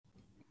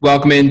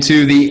Welcome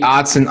into the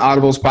Odds and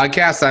Audibles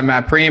podcast. I'm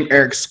Matt Preem.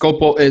 Eric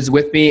Skopel is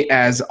with me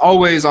as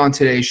always on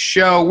today's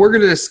show. We're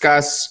going to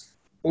discuss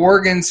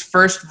Oregon's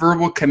first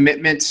verbal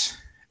commitment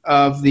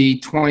of the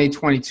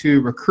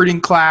 2022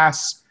 recruiting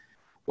class,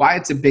 why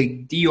it's a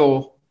big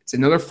deal. It's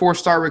another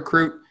four-star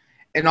recruit,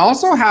 and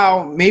also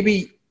how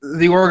maybe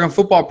the Oregon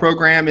football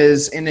program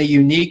is in a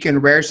unique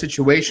and rare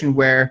situation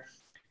where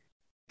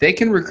they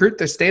can recruit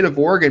the state of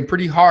Oregon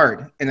pretty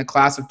hard in the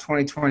class of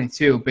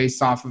 2022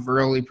 based off of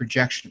early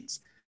projections.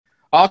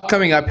 All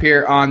coming up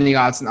here on the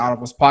Odds and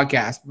Audibles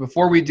podcast.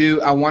 Before we do,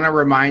 I want to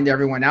remind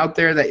everyone out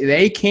there that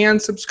they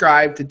can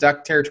subscribe to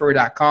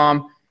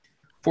duckterritory.com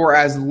for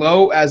as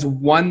low as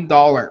 $1.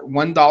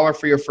 $1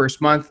 for your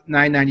first month,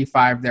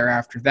 $9.95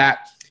 thereafter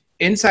that.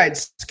 Inside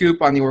scoop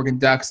on the Oregon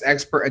Ducks,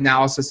 expert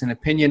analysis and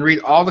opinion.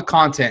 Read all the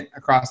content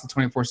across the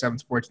 24/7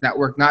 Sports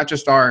Network, not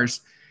just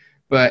ours,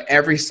 but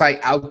every site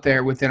out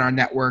there within our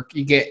network.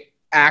 You get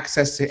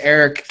access to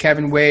Eric,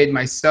 Kevin Wade,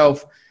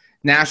 myself,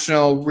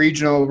 national,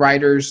 regional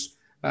writers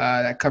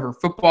that cover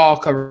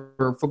football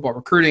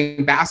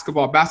recruiting,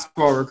 basketball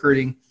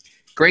recruiting,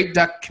 great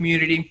Duck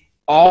community,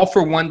 all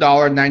for $1,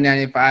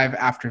 $9.95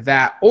 after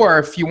that. Or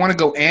if you want to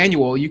go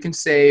annual, you can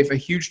save a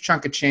huge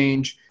chunk of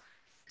change,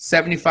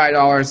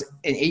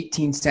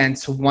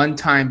 $75.18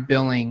 one-time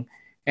billing,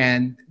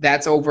 and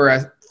that's over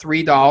a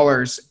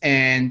 $3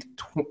 and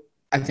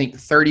I think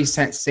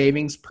 30-cent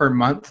savings per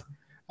month.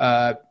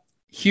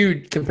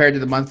 Huge compared to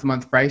the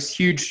month-to-month price.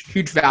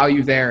 Huge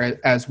value there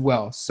as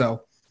well.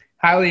 So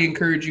highly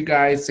encourage you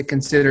guys to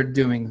consider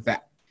doing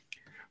that.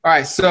 All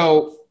right,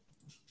 so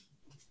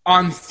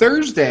on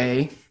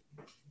Thursday,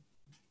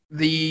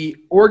 the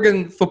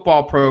Oregon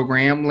football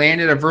program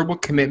landed a verbal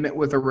commitment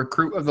with a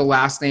recruit of the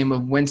last name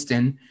of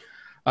Winston,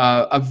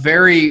 a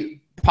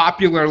very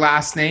popular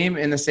last name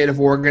in the state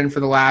of Oregon for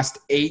the last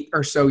 8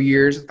 or so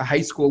years at the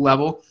high school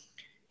level.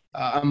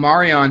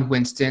 Amarion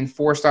Winston,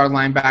 four-star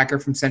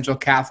linebacker from Central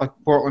Catholic,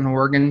 Portland,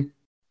 Oregon.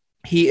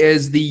 He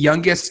is the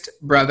youngest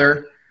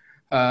brother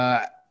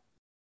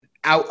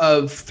out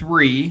of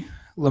 3.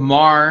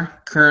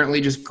 Lamar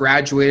currently just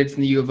graduated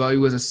from the U of O. He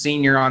was a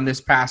senior on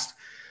this past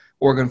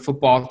Oregon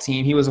football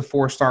team. He was a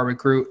four-star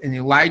recruit. And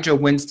Elijah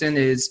Winston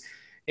is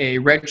a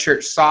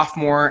redshirt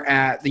sophomore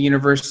at the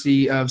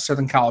University of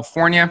Southern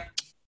California,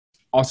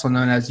 also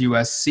known as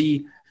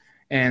USC.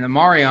 And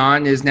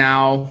Amarion is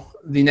now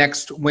the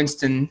next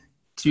Winston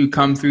to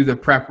come through the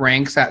prep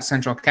ranks at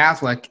Central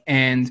Catholic.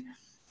 And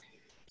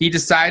he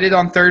decided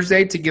on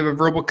Thursday to give a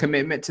verbal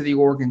commitment to the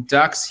Oregon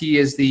Ducks. He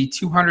is the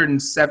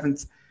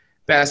 207th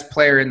best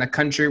player in the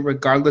country,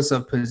 regardless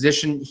of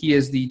position. He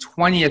is the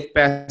 20th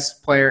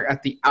best player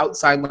at the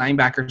outside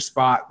linebacker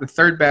spot, the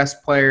third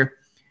best player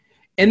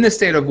in the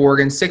state of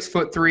Oregon,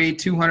 6'3",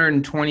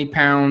 220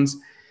 pounds.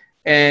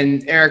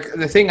 And Eric,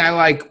 the thing I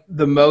like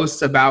the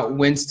most about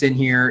Winston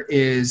here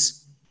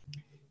is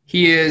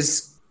he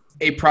is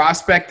a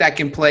prospect that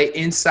can play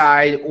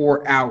inside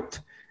or out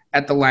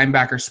at the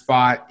linebacker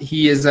spot.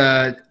 He is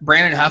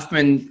Brandon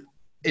Huffman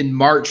in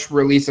March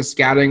released a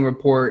scouting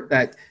report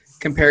that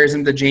compares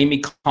him to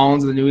Jamie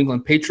Collins of the New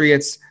England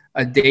Patriots,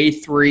 a day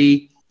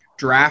 3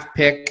 draft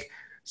pick.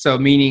 So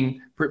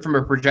meaning from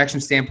a projection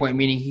standpoint,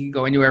 meaning he can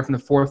go anywhere from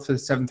the 4th to the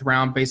 7th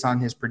round based on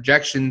his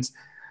projections.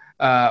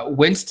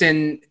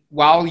 Winston,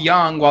 while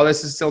young, while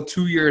this is still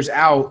 2 years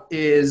out,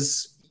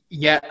 is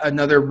yet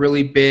another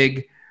really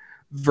big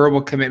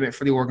verbal commitment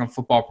for the Oregon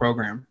football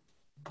program.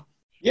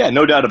 Yeah,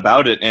 no doubt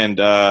about it. And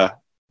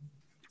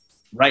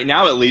right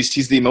now, at least,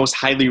 he's the most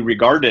highly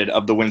regarded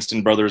of the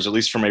Winston brothers, at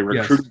least from a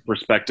recruiting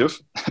perspective.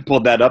 I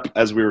pulled that up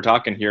as we were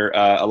talking here.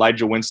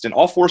 Elijah Winston,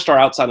 all 4-star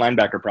outside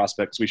linebacker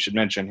prospects we should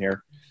mention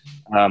here.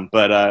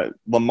 But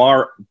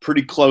Lamar,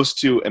 pretty close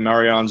to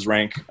Amarion's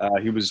rank.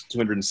 He was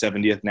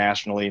 270th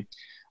nationally.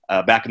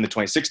 Back in the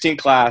 2016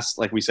 class,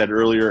 like we said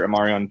earlier,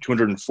 Amarion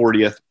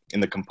 240th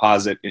in the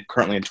composite,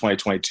 currently in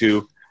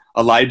 2022.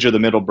 Elijah, the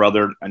middle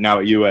brother, now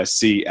at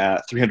USC,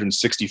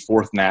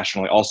 364th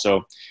nationally,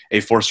 also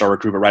a 4-star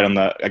recruit, but right on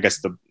the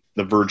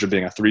verge of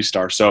being a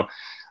 3-star. So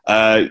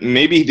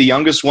maybe the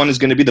youngest one is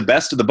going to be the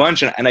best of the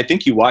bunch. And I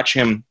think you watch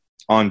him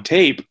on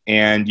tape,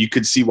 and you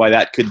could see why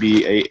that could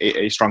be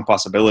a strong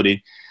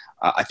possibility.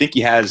 I think he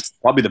has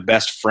probably the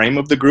best frame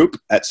of the group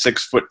at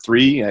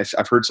 6'3".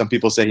 I've heard some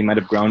people say he might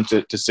have grown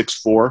to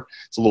 6'4".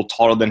 It's a little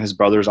taller than his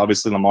brothers.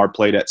 Obviously, Lamar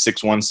played at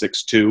 6'1",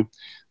 6'2".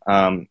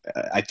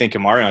 I think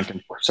Amarion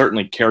can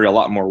certainly carry a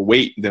lot more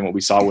weight than what we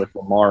saw with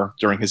Lamar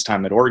during his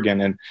time at Oregon.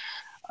 And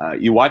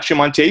you watch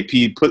him on tape,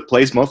 he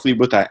plays mostly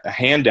with a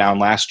hand down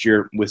last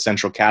year with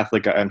Central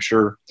Catholic. I'm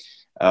sure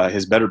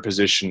his better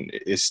position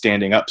is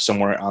standing up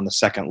somewhere on the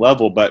second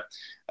level, but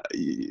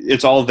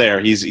it's all there.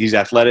 He's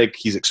athletic,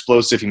 he's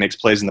explosive, he makes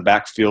plays in the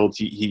backfield.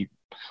 He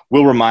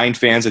will remind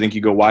fans, I think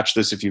you go watch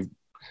this if you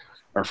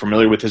are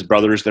familiar with his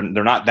brothers, they're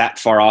not that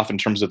far off in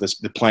terms of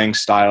the playing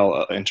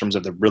style, in terms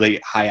of the really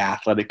high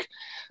athletic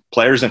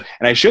players. And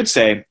I should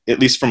say, at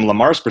least from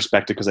Lamar's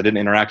perspective, because I didn't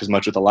interact as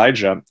much with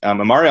Elijah,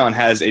 Amarion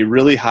has a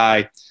really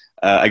high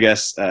I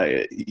guess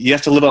you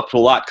have to live up to a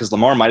lot, because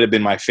Lamar might have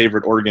been my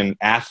favorite Oregon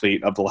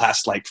athlete of the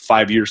last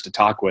 5 years to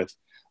talk with.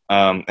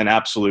 An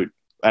absolute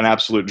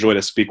joy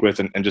to speak with,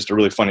 and just a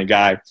really funny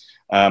guy.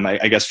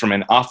 I guess from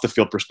an off the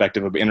field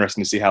perspective, it'll be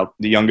interesting to see how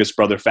the youngest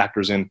brother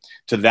factors in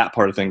to that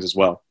part of things as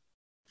well.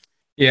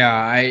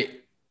 Yeah,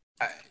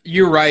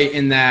 you're right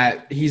in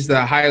that he's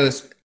the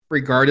highest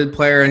regarded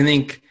player. I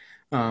think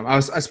I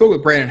spoke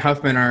with Brandon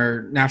Huffman,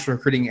 our national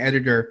recruiting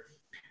editor,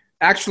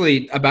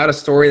 actually about a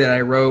story that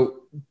I wrote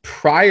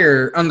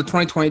prior on the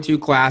 2022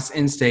 class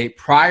in state,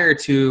 prior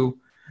to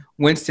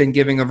Winston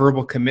giving a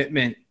verbal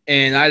commitment.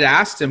 And I'd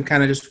asked him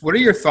kind of just, what are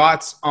your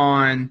thoughts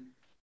on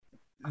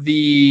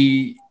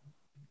the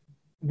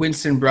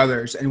Winston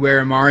brothers and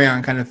where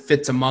Amarion kind of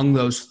fits among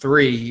those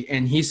three?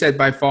 And he said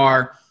by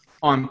far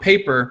on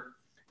paper,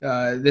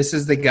 this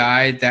is the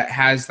guy that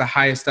has the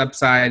highest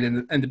upside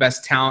and the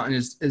best talent, and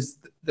is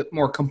the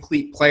more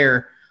complete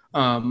player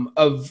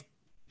of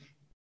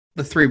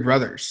the three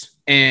brothers.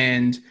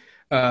 And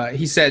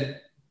he said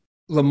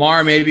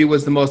Lamar maybe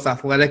was the most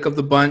athletic of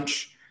the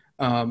bunch.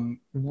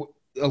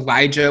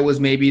 Elijah was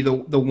maybe the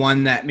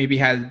one that maybe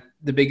had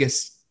the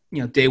biggest,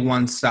 day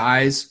one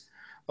size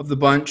of the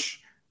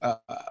bunch.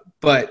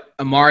 But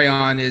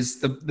Amarion is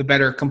the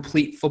better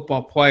complete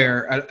football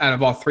player out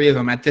of all three of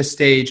them at this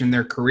stage in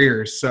their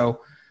careers.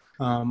 So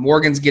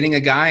Morgan's getting a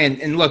guy,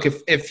 and look,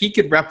 if he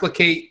could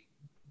replicate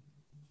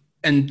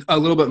and a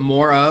little bit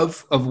more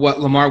of what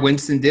Lamar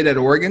Winston did at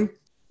Oregon,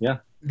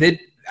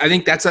 I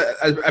think that's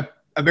a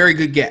very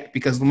good get,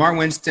 because Lamar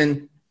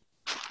Winston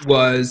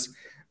was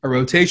a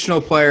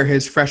rotational player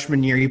his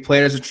freshman year. He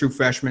played as a true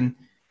freshman.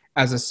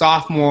 As a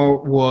sophomore,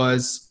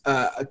 was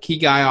a key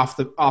guy off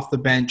the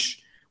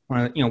bench,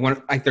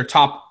 one like their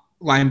top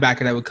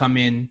linebacker that would come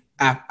in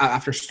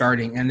after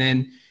starting. And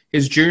then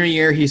his junior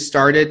year, he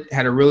started,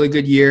 had a really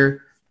good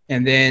year.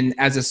 And then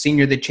as a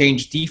senior, they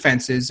changed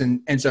defenses.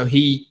 And so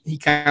he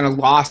kind of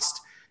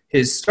lost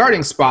his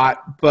starting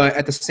spot, but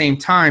at the same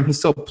time, he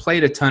still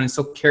played a ton and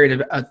still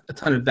carried a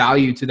ton of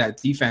value to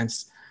that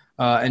defense,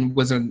 and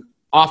was an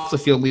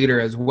off-the-field leader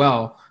as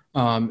well.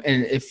 And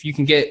if you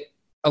can get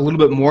a little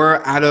bit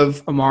more out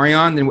of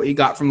Amarion than what you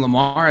got from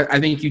Lamar, I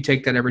think you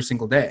take that every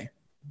single day.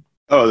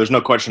 Oh, there's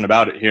no question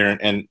about it here.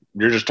 And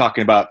you're just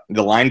talking about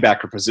the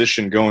linebacker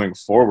position going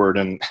forward,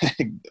 and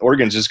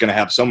Oregon's just going to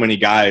have so many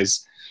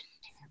guys.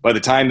 By the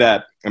time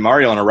that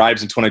Amarion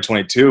arrives in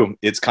 2022,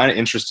 it's kind of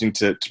interesting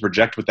to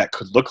project what that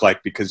could look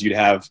like, because you'd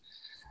have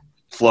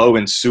Flo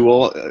and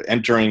Sewell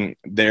entering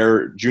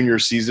their junior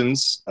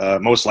seasons.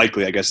 Most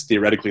likely, I guess,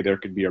 theoretically, there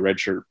could be a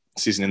redshirt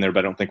season in there, but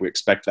I don't think we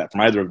expect that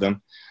from either of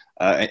them.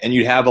 And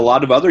you have a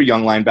lot of other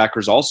young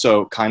linebackers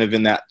also kind of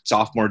in that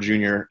sophomore,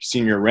 junior,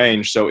 senior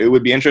range. So it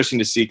would be interesting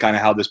to see kind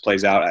of how this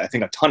plays out. I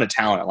think a ton of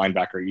talent at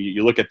linebacker.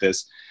 You look at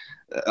this,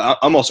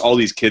 almost all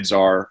these kids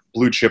are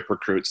blue chip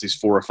recruits, these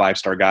 4 or 5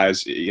 star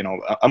guys,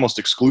 almost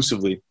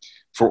exclusively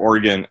for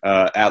Oregon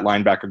at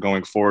linebacker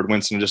going forward.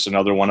 Winston, just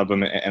another one of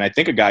them. And I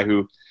think a guy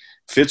who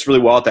fits really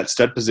well at that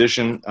stud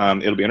position.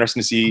 It'll be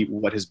interesting to see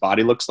what his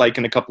body looks like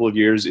in a couple of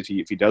years. If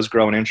he does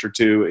grow an inch or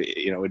two,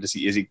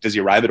 does he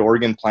arrive at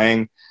Oregon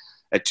playing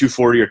at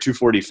 240 or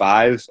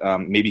 245?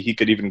 Maybe he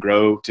could even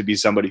grow to be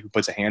somebody who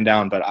puts a hand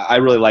down. But I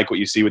really like what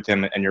you see with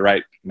him. And you're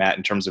right, Matt,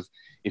 in terms of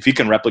if he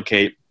can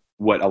replicate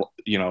what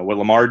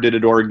Lamar did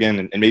at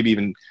Oregon, and maybe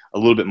even a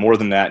little bit more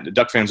than that, the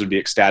Duck fans would be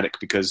ecstatic,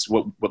 because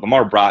what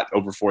Lamar brought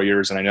over 4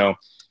 years, and I know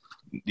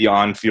the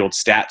on-field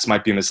stats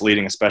might be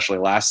misleading, especially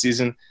last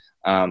season,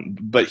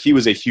 but he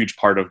was a huge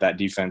part of that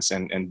defense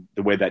and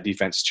the way that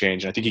defense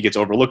changed. And I think he gets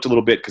overlooked a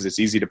little bit because it's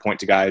easy to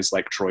point to guys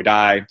like Troy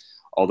Dye,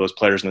 all those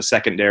players in the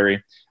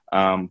secondary.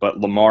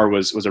 But Lamar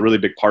was a really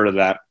big part of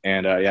that.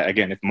 And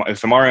again,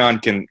 if Amarion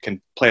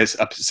can play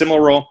a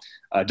similar role,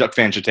 Duck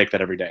fans should take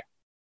that every day.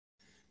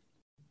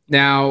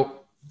 Now,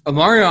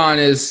 Amarion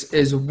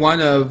is one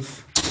of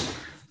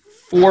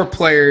 4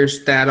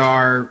 players that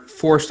are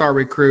 4-star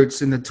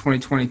recruits in the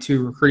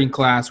 2022 recruiting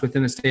class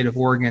within the state of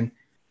Oregon.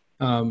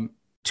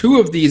 2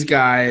 of these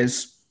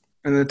guys,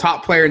 and the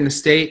top player in the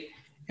state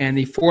and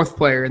the 4th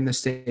player in the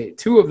state,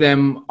 2 of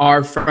them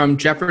are from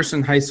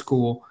Jefferson High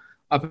School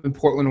up in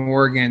Portland,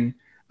 Oregon,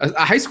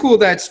 a high school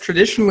that's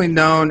traditionally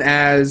known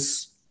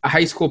as a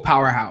high school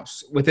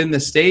powerhouse within the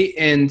state,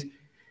 and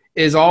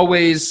is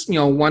always,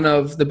 one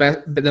of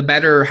the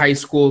better high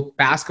school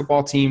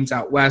basketball teams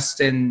out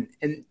west and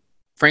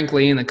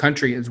frankly in the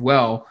country as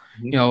well.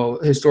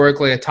 Mm-hmm.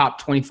 Historically a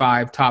top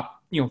 25,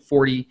 top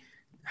 40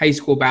 high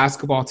school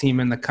basketball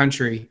team in the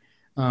country,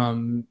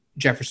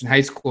 Jefferson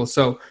High School.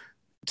 So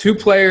 2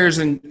 players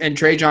in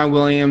Trajan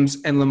Williams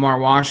and Lamar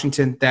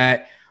Washington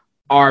that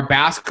are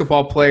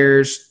basketball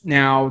players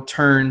now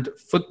turned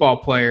football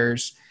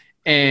players,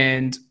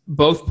 and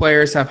both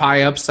players have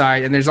high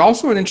upside. And there's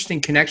also an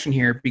interesting connection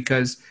here,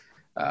 because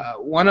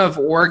one of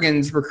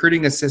Oregon's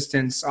recruiting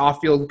assistants,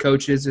 off-field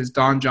coaches, is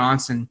Don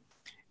Johnson.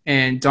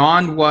 And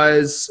Don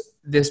was,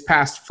 this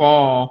past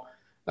fall,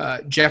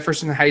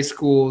 Jefferson High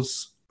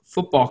School's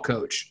football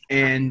coach,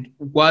 and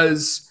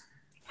was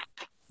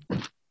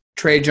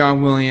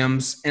Trajan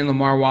Williams and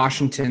Lamar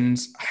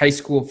Washington's high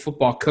school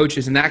football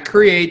coaches. And that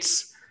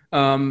creates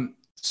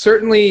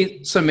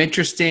certainly some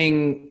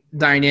interesting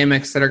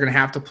dynamics that are going to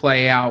have to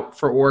play out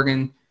for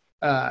Oregon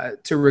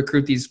to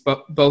recruit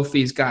both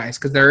these guys,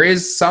 because there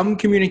is some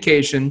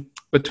communication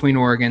between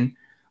Oregon,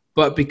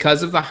 but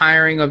because of the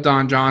hiring of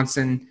Don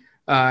Johnson,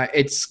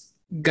 it's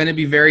going to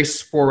be very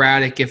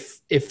sporadic,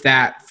 if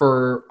that,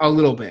 for a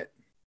little bit.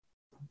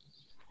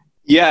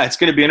 Yeah, it's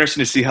going to be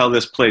interesting to see how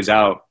this plays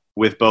out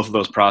with both of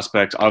those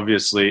prospects.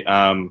 Obviously,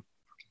 Don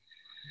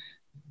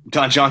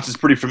Johnson's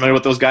pretty familiar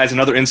with those guys.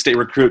 Another in-state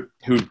recruit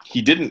who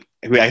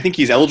I think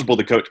he's eligible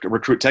to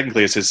recruit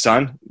technically is his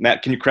son.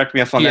 Matt, can you correct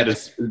me if on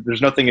that?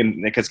 There's nothing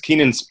in, because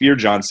Keenan Spear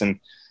Johnson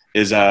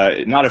is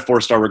not a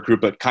 4-star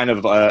recruit, but kind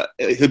of a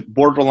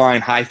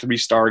borderline high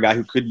 3-star guy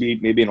who could be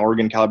maybe an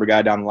Oregon caliber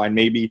guy down the line,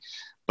 maybe.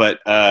 But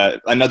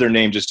another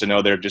name just to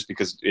know there, just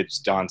because it's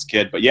Don's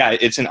kid. But yeah,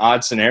 it's an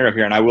odd scenario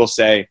here. And I will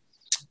say,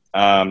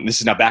 this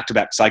is now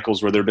back-to-back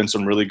cycles where there have been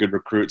some really good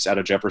recruits out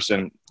of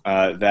Jefferson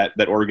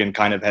that Oregon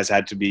kind of has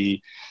had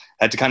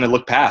to kind of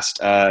look past.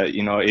 A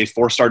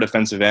 4-star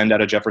defensive end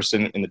out of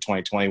Jefferson in the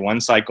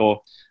 2021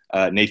 cycle,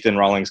 Nathan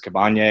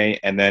Rawlings-Cabanye,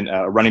 and then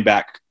a running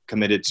back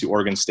committed to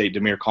Oregon State,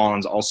 Demir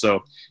Collins.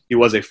 Also, he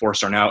was a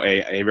 4-star, now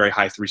a very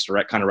high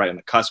 3-star, kind of right on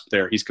the cusp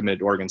there. He's committed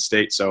to Oregon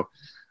State, so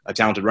a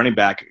talented running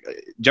back.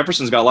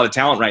 Jefferson's got a lot of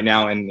talent right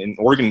now, and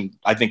Oregon,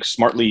 I think,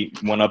 smartly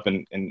went up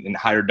and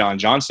hired Don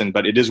Johnson.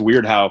 But it is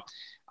weird how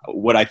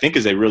what I think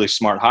is a really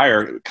smart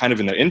hire, kind of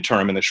in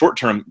the short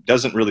term,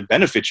 doesn't really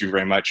benefit you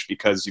very much,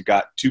 because you've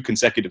got 2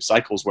 consecutive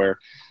cycles where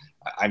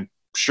I'm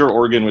sure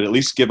Oregon would at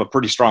least give a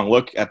pretty strong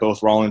look at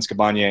both Rawlings,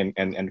 Cabanye,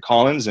 and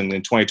Collins. And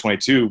in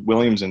 2022,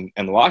 Williams and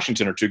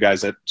Washington are 2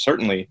 guys that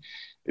certainly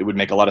it would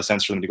make a lot of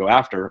sense for them to go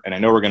after. And I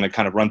know we're going to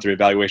kind of run through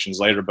evaluations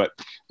later, but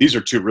these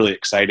are 2 really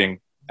exciting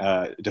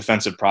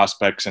defensive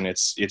prospects, and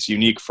it's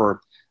unique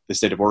for the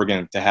state of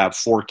Oregon to have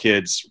 4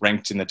 kids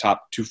ranked in the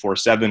top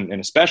 247,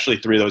 and especially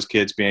 3 of those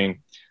kids being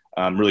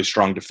really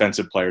strong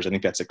defensive players. I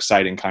think that's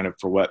exciting kind of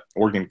for what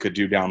Oregon could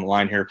do down the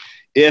line here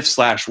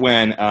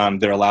when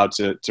they're allowed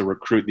to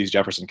recruit these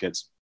Jefferson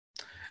kids.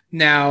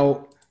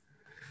 Now,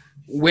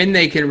 when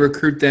they can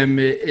recruit them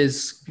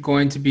is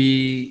going to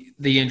be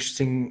the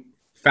interesting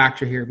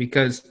factor here,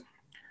 because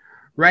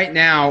right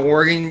now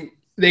Oregon,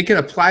 they can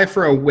apply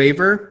for a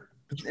waiver,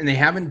 and they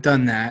haven't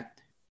done that.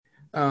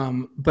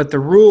 But the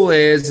rule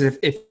is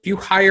if you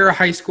hire a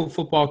high school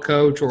football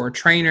coach or a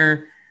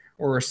trainer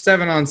or a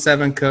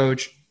 7-on-7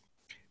 coach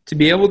to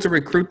be able to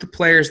recruit the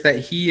players that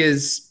he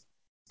has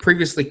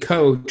previously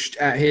coached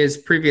at his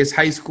previous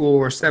high school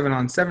or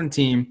 7-on-7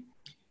 team,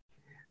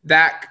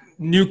 that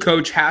new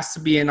coach has to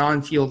be an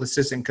on-field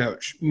assistant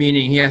coach,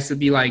 meaning he has to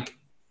be like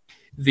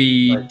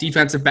the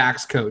defensive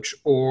backs coach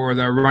or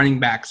the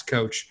running backs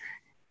coach,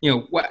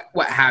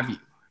 what have you.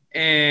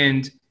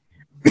 And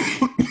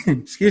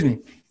excuse me.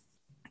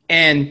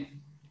 And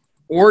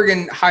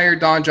Oregon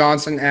hired Don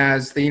Johnson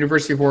as the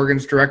University of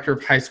Oregon's director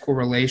of high school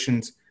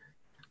relations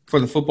for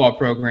the football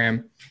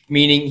program,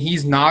 meaning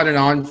he's not an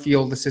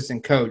on-field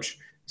assistant coach.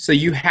 So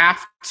you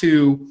have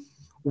to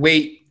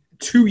wait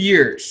 2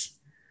 years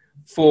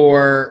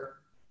for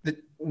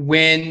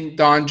when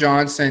Don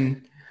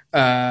Johnson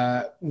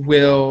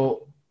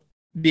will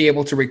be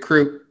able to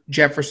recruit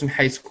Jefferson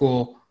high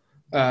school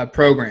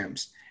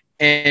programs.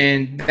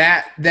 And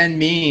that then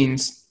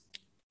means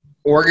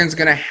Oregon's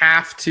going to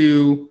have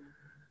to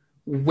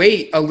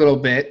wait a little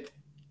bit.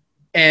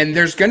 And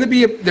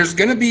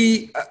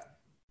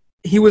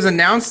he was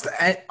announced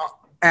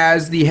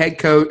as the head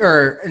coach,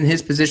 or in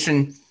his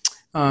position,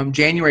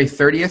 January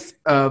 30th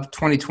of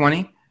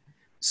 2020.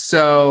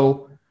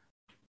 So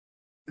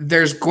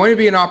there's going to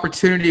be an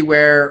opportunity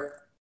where,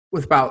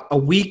 with about a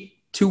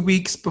week, 2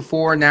 weeks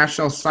before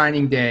National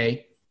Signing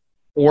Day,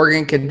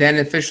 Oregon can then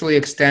officially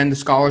extend the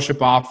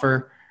scholarship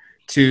offer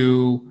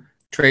to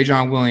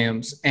Trajan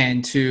Williams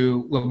and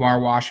to Lamar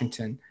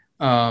Washington.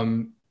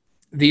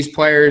 These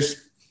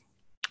players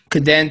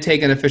could then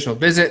take an official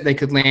visit. They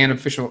could land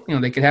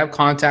they could have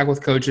contact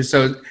with coaches.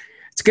 So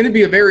it's going to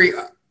be a very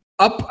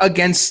up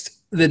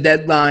against the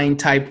deadline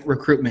type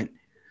recruitment.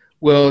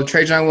 Will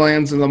Trajan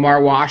Williams and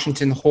Lamar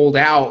Washington hold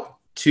out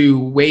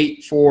to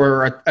wait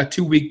for a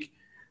 2-week,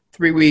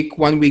 3-week,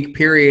 1-week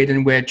period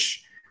in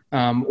which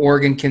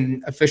Oregon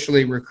can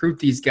officially recruit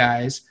these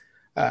guys,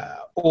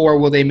 or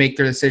will they make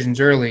their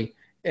decisions earlier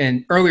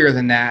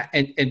than that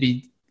and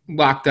be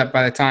locked up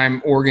by the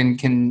time Oregon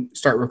can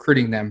start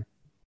recruiting them?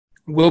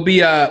 Will be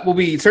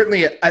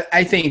certainly,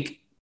 I think,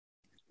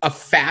 a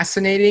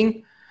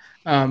fascinating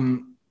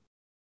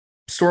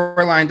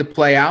storyline to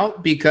play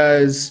out,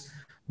 because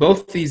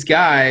both these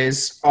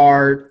guys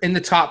are in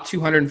the top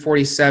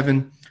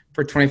 247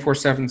 for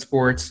 24/7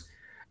 Sports,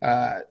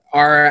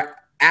 are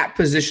at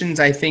positions,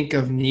 I think,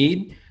 of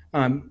need.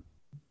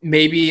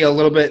 Maybe a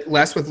little bit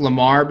less with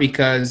Lamar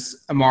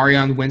because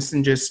Amarion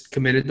Winston just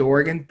committed to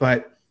Oregon,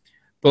 but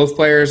both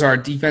players are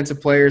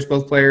defensive players.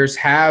 Both players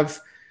have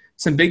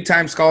some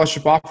big-time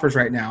scholarship offers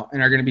right now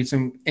and are going to be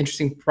some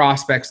interesting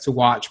prospects to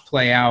watch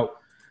play out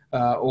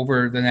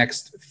over the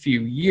next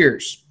few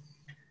years.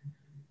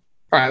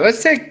 All right,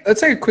 let's take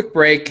a quick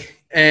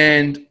break,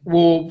 and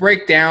we'll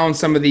break down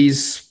some of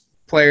these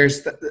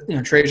players.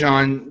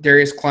 Trajan,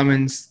 Darius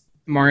Clemens,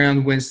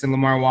 Marion Winston,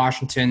 Lamar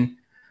Washington,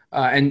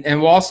 and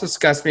we'll also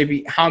discuss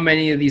maybe how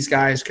many of these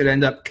guys could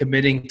end up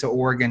committing to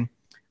Oregon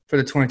for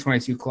the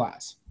 2022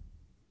 class.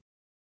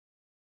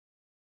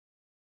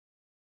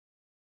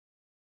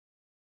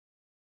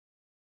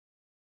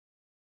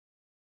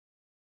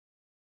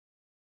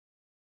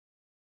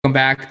 Welcome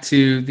back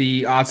to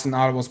the Odds and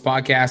Audibles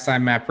podcast.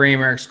 I'm Matt Brame.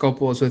 Eric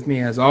Scopel is with me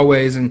as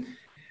always. And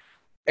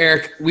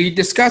Eric, we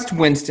discussed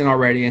Winston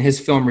already in his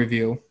film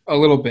review a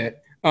little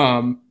bit.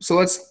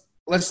 So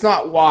let's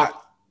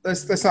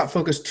not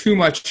focus too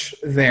much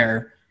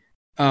there.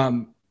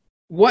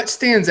 What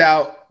stands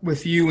out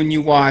with you when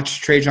you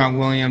watch Trajan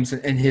Williams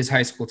and his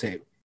high school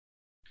tape?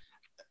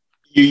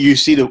 You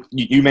see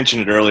you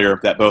mentioned it earlier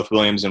that both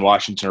Williams and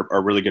Washington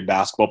are really good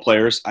basketball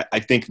players. I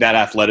think that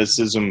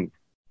athleticism,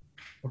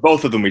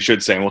 both of them, we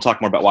should say, and we'll talk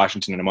more about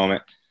Washington in a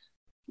moment,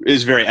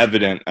 is very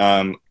evident.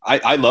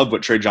 I love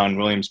what Trajan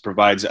Williams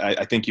provides.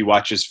 I think you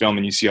watch his film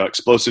and you see how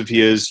explosive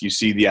he is. You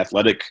see the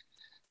athletic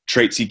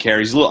traits he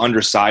carries. He's a little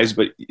undersized,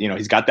 but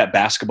he's got that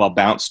basketball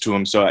bounce to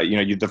him. So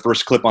the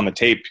first clip on the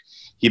tape,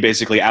 he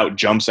basically out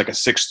jumps like a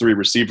 6'3"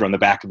 receiver on the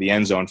back of the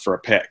end zone for a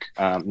pick.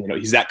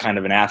 He's that kind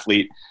of an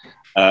athlete.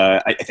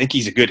 I think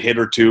he's a good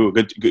hitter too, a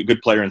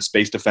good player in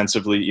space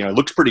defensively.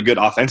 Looks pretty good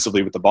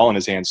offensively with the ball in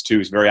his hands too.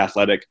 He's very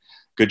athletic,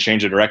 good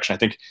change of direction. I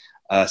think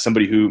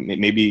somebody who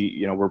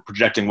maybe we're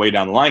projecting way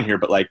down the line here,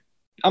 but like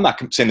I'm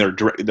not saying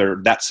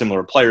they're that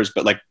similar players,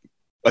 but like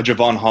a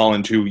Javon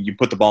Holland who you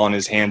put the ball in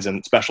his hands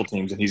and special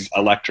teams and he's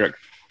electric.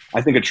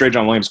 I think a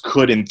Trajan Williams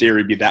could in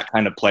theory be that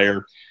kind of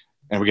player.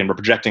 And again, we're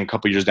projecting a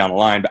couple years down the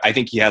line, but I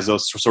think he has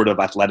those sort of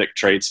athletic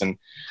traits. And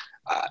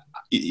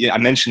I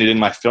mentioned it in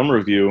my film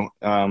review.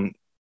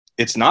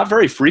 It's not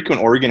very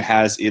frequent Oregon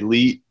has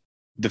elite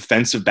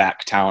defensive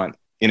back talent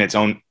in its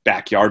own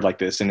backyard like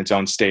this, in its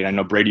own state. I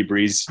know Brady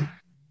Breeze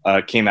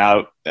came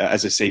out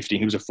as a safety.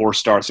 He was a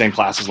 4-star, same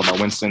class as Lamar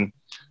Winston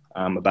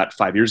about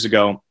 5 years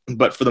ago.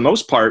 But for the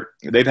most part,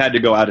 they've had to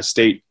go out of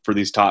state for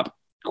these top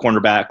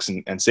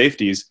cornerbacks and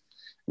safeties.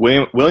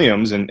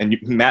 Williams, and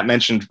Matt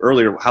mentioned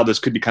earlier how this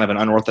could be kind of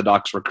an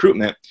unorthodox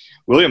recruitment.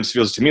 Williams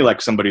feels to me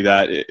like somebody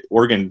that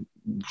Oregon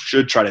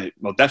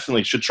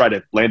definitely should try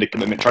to land a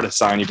commitment, try to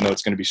sign, even though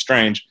it's going to be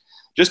strange,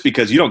 just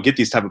because you don't get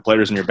these type of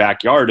players in your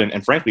backyard.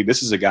 And frankly,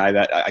 this is a guy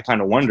that I kind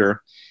of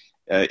wonder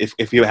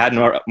if you had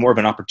more of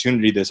an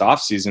opportunity this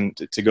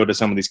offseason to go to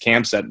some of these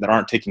camps that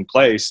aren't taking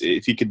place,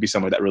 if he could be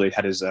someone that really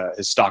had his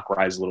stock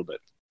rise a little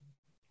bit.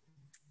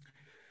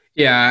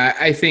 Yeah,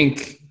 I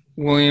think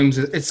Williams,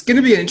 it's going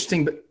to be an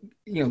interesting,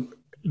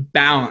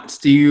 balance.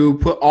 Do you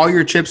put all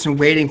your chips in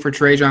waiting for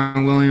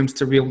Trajan Williams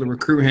to be able to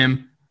recruit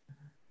him,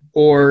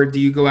 or do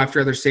you go after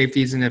other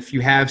safeties? And if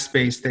you have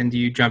space, then do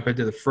you jump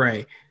into the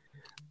fray?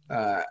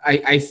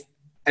 I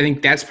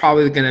think that's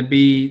probably going to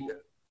be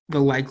the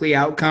likely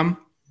outcome.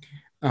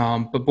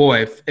 But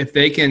boy, if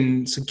they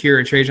can secure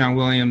a Trajan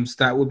Williams,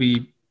 that will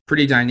be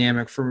pretty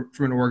dynamic from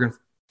an Oregon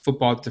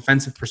football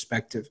defensive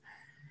perspective.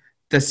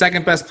 The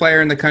second best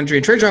player in the country,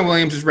 and Trajan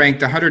Williams is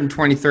ranked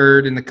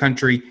 123rd in the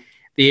country,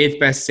 the 8th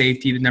best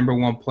safety, the number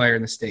 1 player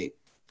in the state.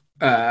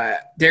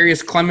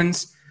 Darius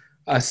Clemens,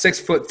 a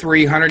 6'3",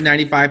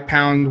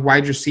 195-pound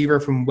wide receiver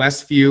from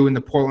Westview in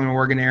the Portland,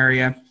 Oregon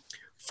area.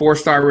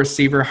 4-star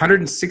receiver,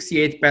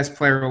 168th best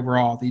player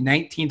overall, the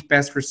 19th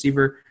best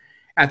receiver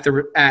at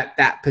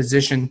that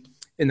position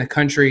in the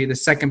country, the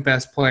second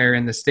best player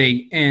in the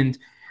state. And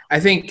I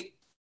think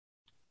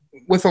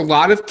with a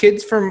lot of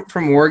kids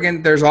from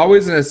Oregon, there's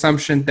always an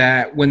assumption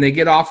that when they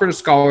get offered a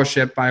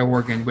scholarship by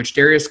Oregon, which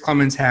Darius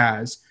Clemens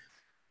has,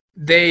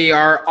 they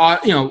are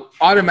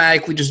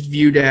automatically just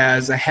viewed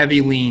as a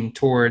heavy lean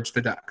towards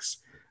the Ducks.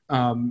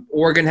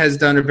 Oregon has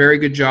done a very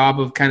good job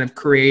of kind of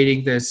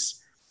creating this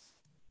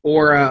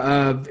aura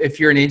of if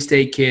you're an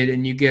in-state kid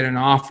and you get an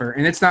offer.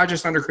 And it's not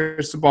just under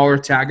Cristobal or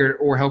Taggart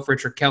or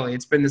Helfrich or Kelly.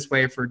 It's been this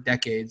way for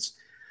decades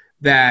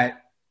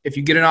that if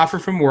you get an offer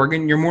from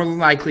Oregon, you're more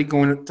likely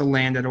going to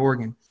land at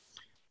Oregon.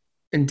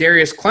 In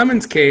Darius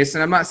Clemens' case,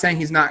 and I'm not saying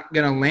he's not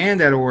going to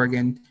land at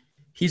Oregon,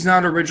 he's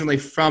not originally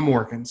from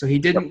Oregon. So he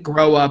didn't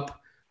grow up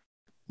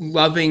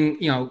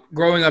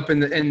growing up in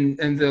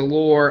the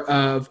lore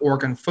of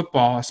Oregon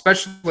football,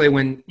 especially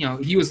when,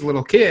 he was a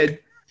little kid.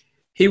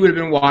 He would have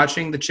been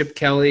watching the Chip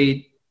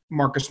Kelly,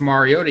 Marcus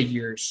Mariota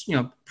years,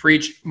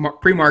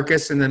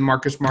 pre-Marcus and then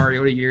Marcus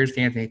Mariota years,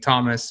 the Anthony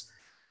Thomas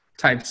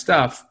type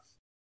stuff.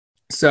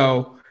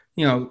 So,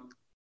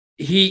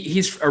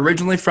 he's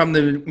originally from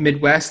the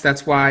Midwest.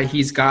 That's why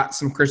he's got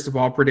some crystal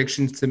ball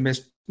predictions to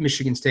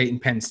Michigan State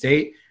and Penn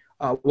State.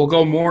 We'll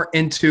go more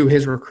into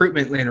his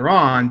recruitment later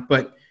on,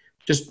 but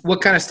just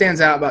what kind of stands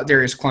out about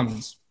Darius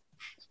Clemens?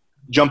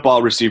 Jump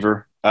ball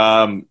receiver.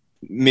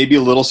 Maybe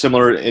a little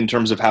similar in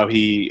terms of how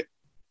he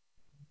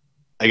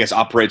I guess,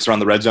 operates around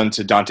the red zone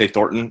to Dante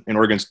Thornton in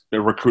Oregon's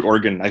recruit.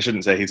 Oregon, I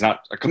shouldn't say he's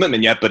not a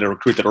commitment yet, but a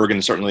recruit that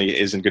Oregon certainly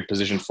is in good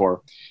position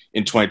for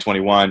in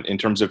 2021 in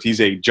terms of he's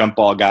a jump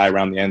ball guy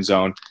around the end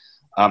zone.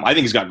 I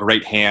think he's got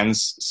great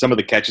hands. Some of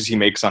the catches he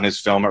makes on his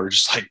film are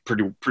just like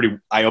pretty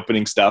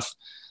eye-opening stuff.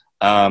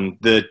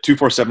 The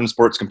 247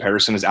 Sports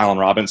comparison is Allen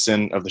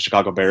Robinson of the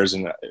Chicago Bears,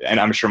 and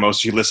I'm sure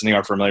most of you listening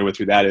are familiar with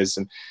who that is.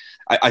 And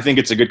I think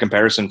it's a good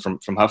comparison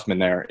from Huffman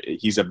there.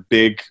 He's a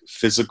big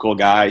physical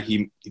guy.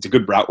 He's a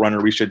good route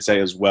runner, we should say,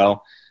 as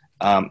well.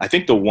 I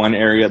think the one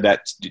area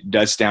that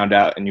does stand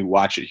out, and you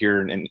watch it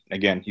here, and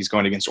again, he's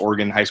going against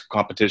Oregon high school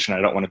competition.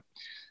 I don't want to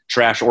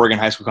trash Oregon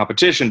high school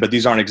competition, but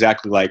these aren't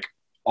exactly like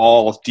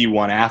all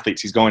D1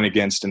 athletes he's going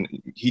against, and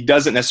he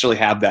doesn't necessarily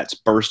have that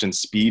burst and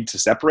speed to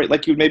separate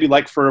like you would maybe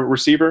like for a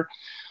receiver,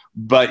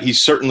 but he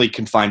certainly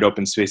can find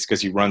open space because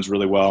he runs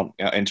really well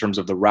in terms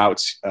of the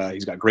routes.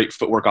 He's got great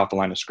footwork off the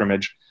line of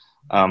scrimmage.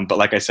 But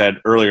like I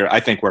said earlier, I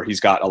think where he's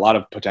got a lot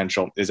of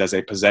potential is as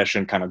a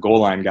possession kind of goal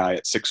line guy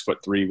at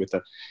 6'3" with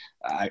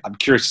I'm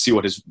curious to see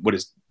what his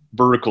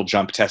vertical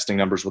jump testing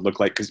numbers would look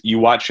like, because you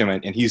watch him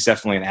and he's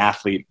definitely an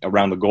athlete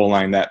around the goal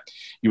line that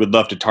you would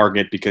love to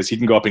target because he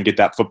can go up and get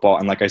that football.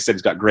 And like I said,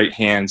 he's got great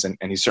hands and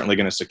he's certainly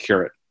going to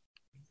secure it.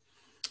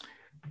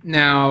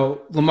 Now,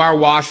 Lamar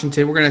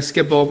Washington, we're going to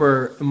skip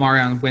over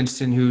Marion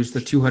Winston, who's the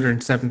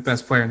 207th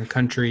best player in the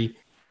country,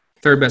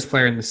 third best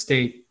player in the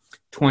state,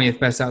 20th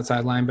best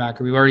outside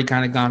linebacker. We've already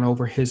kind of gone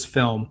over his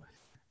film.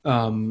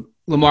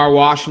 Lamar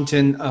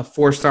Washington, a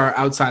four-star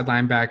outside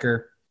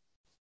linebacker,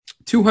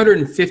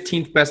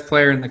 215th best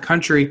player in the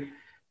country,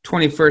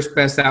 21st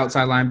best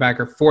outside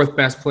linebacker, fourth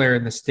best player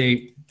in the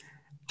state,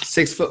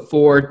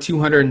 6'4",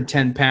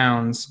 210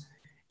 pounds.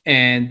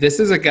 And this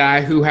is a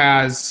guy who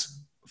has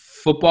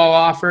football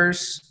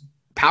offers,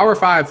 Power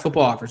 5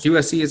 football offers.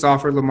 USC has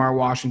offered Lamar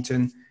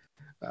Washington.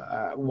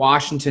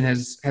 Washington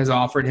has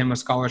offered him a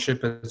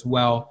scholarship as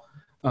well.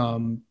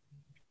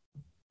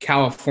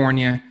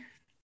 California.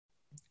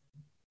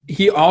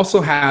 He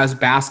also has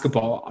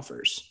basketball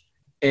offers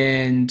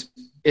and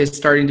is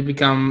starting to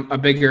become a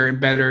bigger and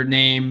better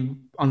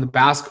name on the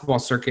basketball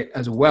circuit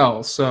as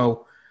well.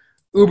 So,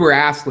 uber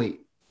athlete.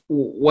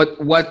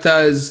 What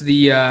does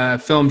the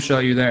film show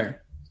you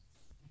there?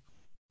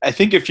 I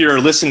think if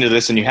you're listening to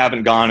this and you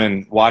haven't gone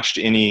and watched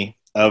any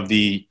of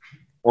the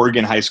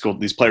Oregon high school,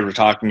 these players were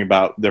talking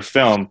about their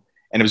film,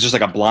 and it was just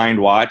like a blind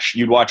watch,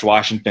 you'd watch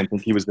Washington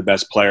think he was the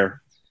best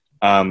player.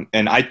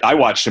 And I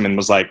watched him and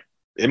was like,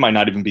 it might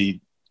not even be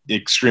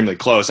extremely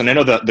close. And I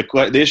know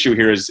the issue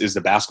here is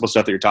the basketball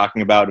stuff that you're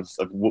talking about of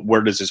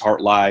where does his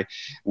heart lie?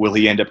 Will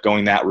he end up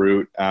going that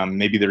route?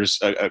 Maybe there's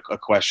a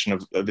question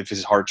of if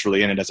his heart's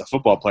really in it as a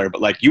football player. But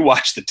like you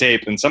watch the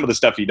tape and some of the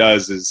stuff he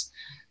does is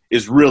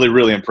really,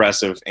 really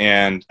impressive.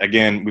 And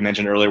again, we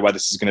mentioned earlier why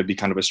this is going to be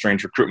kind of a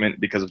strange recruitment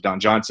because of Don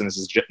Johnson.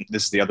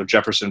 This is the other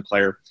Jefferson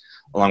player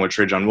along with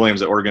Trajan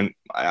Williams at Oregon.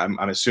 I'm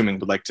assuming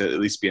would like to at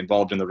least be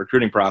involved in the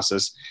recruiting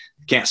process.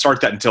 Can't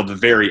start that until the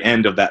very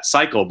end of that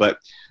cycle, but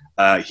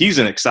he's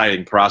an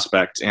exciting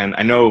prospect. And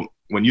I know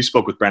when you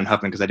spoke with Brandon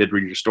Huffman, because I did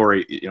read your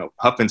story,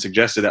 Huffman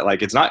suggested that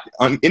like it's not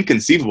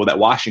inconceivable that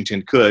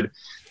Washington could,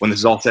 when this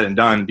is all said and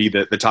done, be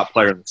the top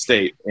player in the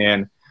state.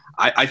 And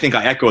I think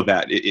I echo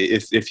that.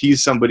 If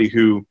he's somebody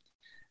who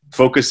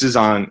focuses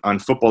on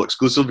football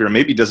exclusively, or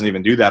maybe doesn't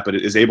even do that, but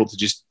is able to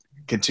just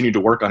continue to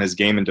work on his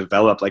game and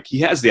develop, like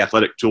he has the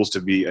athletic tools to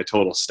be a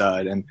total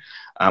stud. And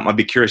I'd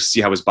be curious to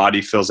see how his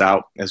body fills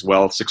out as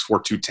well.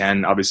 6'4",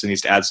 210, obviously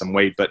needs to add some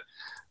weight, but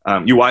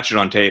you watch it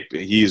on tape.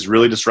 He's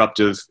really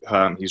disruptive.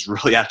 He's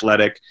really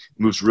athletic,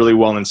 moves really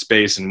well in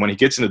space. And when he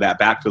gets into that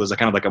backfield, it's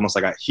kind of like almost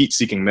like a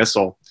heat-seeking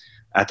missile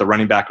at the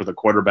running back or the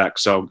quarterback.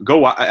 So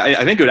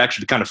I think it would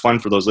actually be kind of fun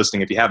for those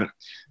listening, if you haven't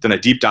done a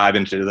deep dive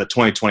into the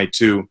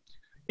 2022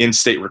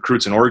 in-state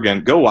recruits in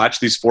Oregon, go watch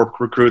these 4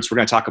 recruits. We're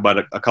going to talk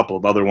about a couple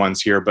of other ones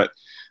here, but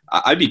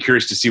I'd be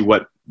curious to see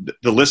what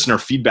the listener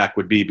feedback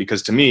would be,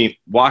 because to me,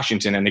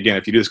 Washington, and again,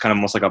 if you do this kind of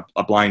almost like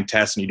a blind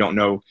test and you don't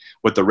know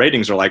what the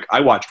ratings are like, I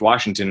watched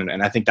Washington,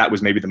 and I think that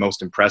was maybe the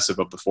most impressive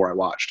of the 4 I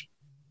watched.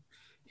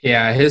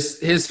 Yeah,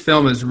 his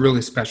film is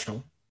really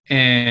special.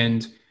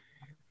 And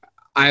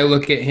I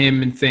look at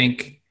him and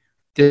think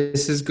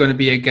this is going to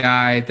be a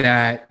guy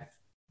that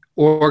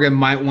Oregon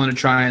might want to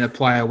try and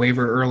apply a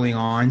waiver early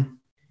on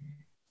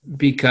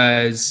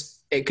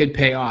because it could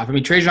pay off. I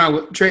mean,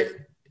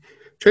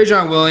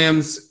 Trajan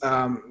Williams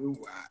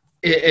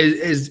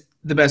is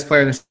the best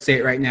player in the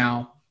state right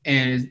now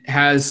and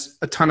has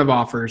a ton of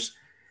offers.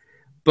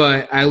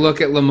 But I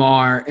look at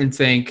Lamar and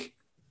think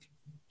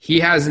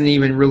he hasn't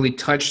even really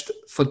touched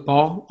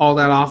football all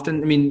that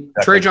often. I mean,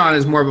 Trajan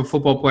is more of a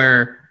football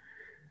player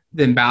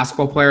than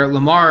basketball player.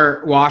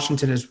 Lamar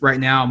Washington is right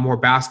now more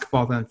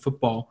basketball than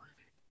football.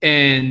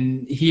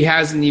 And he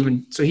hasn't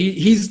even – so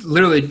he's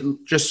literally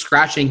just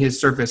scratching his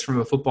surface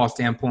from a football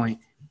standpoint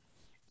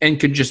and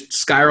could just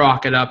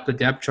skyrocket up the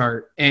depth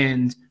chart.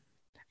 And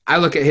I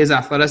look at his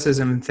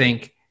athleticism and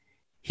think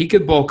he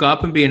could bulk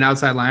up and be an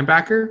outside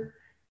linebacker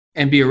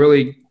and be a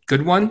really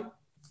good one,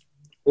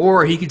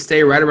 or he could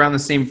stay right around the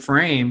same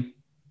frame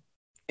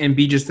and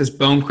be just this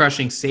bone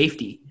crushing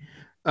safety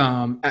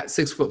at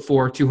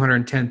 6'4",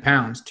 210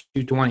 pounds,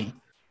 220.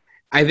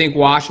 I think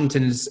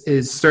Washington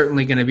is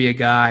certainly going to be a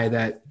guy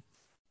that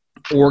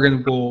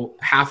Oregon will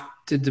have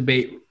to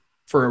debate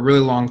for a really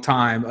long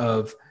time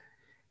of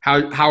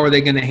how are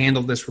they going to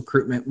handle this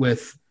recruitment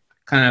with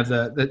kind of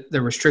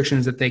the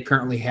restrictions that they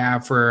currently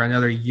have for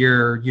another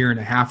year and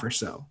a half or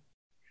so.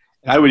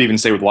 I would even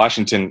say with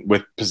Washington,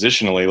 with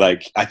positionally,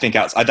 like I think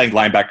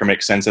linebacker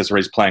makes sense as where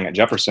he's playing at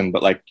Jefferson,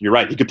 but like you're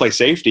right, he could play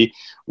safety.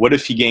 What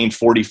if he gained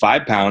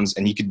 45 pounds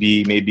and he could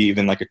be maybe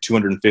even like a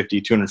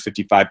 250,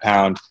 255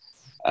 pound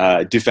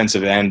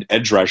defensive end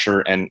edge rusher?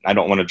 And I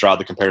don't want to draw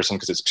the comparison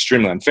because it's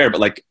extremely unfair, but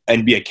like,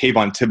 and be a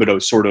Kayvon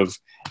Thibodeau sort of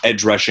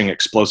edge rushing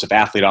explosive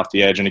athlete off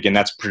the edge. And again,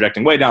 that's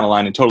projecting way down the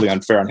line and totally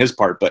unfair on his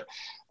part, but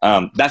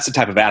that's the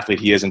type of athlete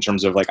he is in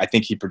terms of like, I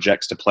think he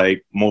projects to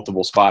play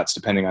multiple spots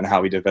depending on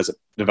how he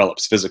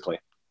develops physically.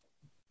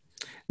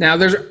 Now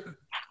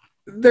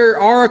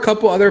there are a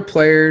couple other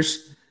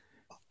players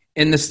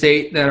in the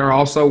state that are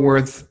also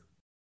worth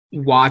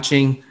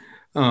watching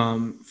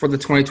for the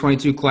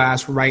 2022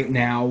 class right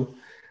now.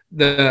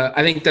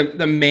 I think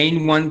the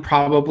main one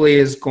probably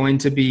is going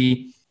to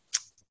be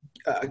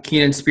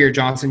Keenan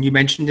Spear-Johnson. You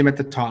mentioned him at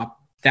the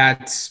top.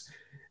 That's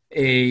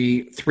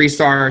a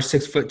 3-star,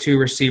 6'2"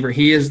 receiver.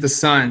 He is the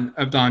son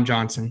of Don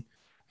Johnson.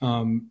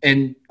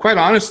 And quite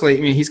honestly,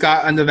 I mean, he's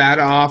got a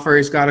Nevada offer.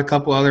 He's got a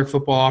couple other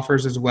football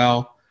offers as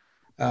well.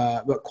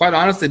 But quite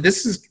honestly,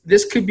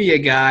 this could be a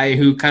guy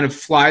who kind of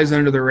flies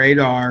under the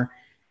radar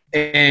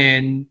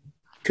and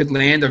could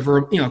land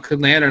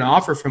an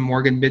offer from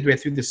Morgan midway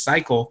through the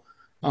cycle,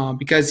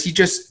 because he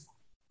just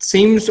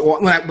seems,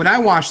 when I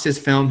watched his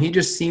film, he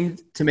just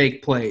seemed to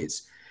make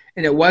plays.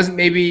 And it wasn't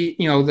maybe,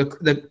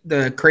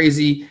 the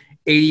crazy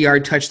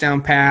 80-yard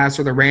touchdown pass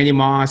or the Randy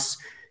Moss,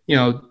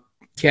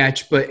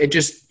 catch, but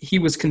he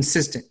was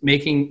consistent,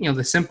 making,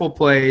 the simple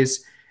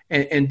plays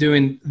and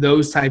doing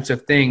those types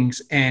of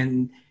things.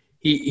 And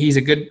he's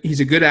a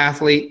good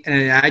athlete.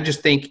 And I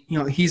just think,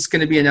 he's going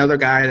to be another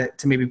guy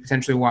to maybe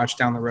potentially watch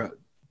down the road.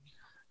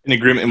 In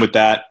agreement with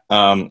that.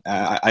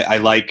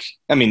 I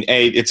think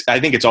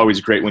it's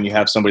always great when you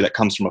have somebody that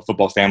comes from a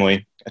football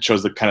family. It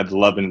shows the kind of the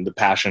love and the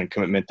passion and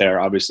commitment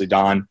there. Obviously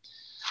Don,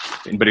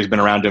 anybody's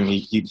been around him,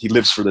 he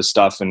lives for this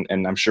stuff, and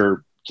I'm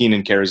sure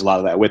Keenan carries a lot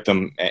of that with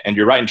him. And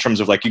you're right in terms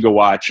of like, you go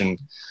watch, and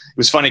it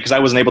was funny because I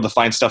wasn't able to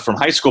find stuff from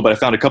high school, but I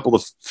found a couple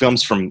of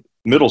films from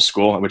middle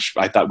school, which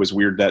I thought was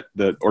weird that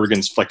the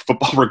Oregon's like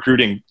football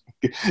recruiting,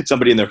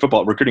 somebody in their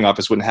football recruiting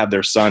office wouldn't have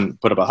their son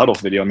put up a huddle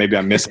video. Maybe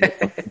I'm missing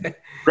it.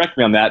 Correct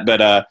me on that.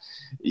 But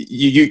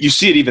you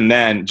see it even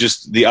then,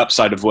 just the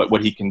upside of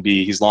what he can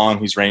be. He's long,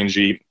 he's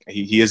rangy,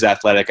 he is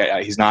athletic.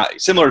 He's not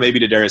similar maybe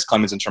to Darius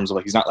Clemens in terms of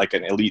like, he's not like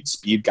an elite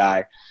speed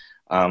guy.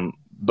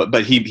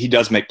 But he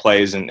does make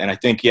plays. And I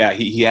think,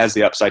 he has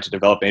the upside to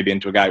develop maybe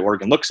into a guy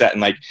Oregon looks at.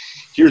 And like,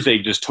 here's a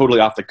just totally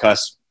off the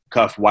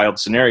cuff wild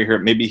scenario here.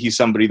 Maybe he's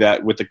somebody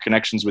that with the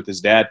connections with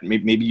his dad,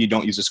 maybe you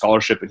don't use a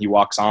scholarship and he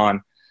walks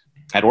on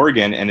at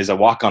Oregon and is a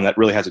walk-on that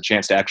really has a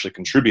chance to actually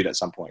contribute at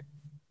some point.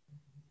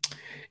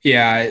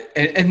 Yeah,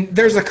 and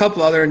there's a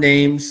couple other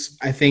names,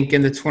 I think,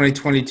 in the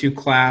 2022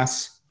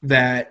 class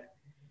that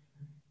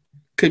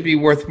could be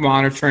worth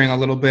monitoring a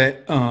little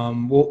bit.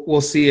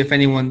 We'll see if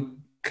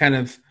anyone kind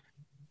of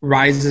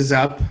rises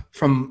up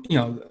from,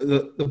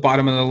 the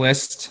bottom of the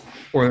list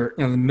or,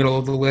 the middle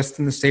of the list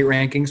in the state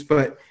rankings.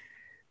 But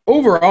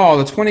overall,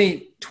 the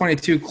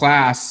 2022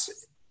 class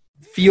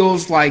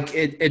feels like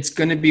it's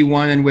going to be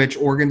one in which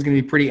Oregon's going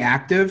to be pretty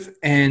active.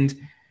 And,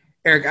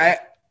 Eric,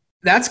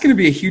 that's going to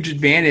be a huge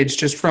advantage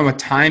just from a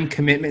time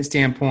commitment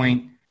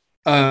standpoint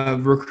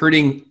of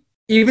recruiting,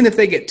 even if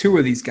they get 2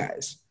 of these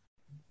guys.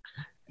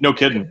 No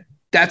kidding.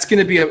 That's going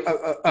to be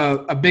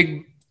a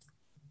big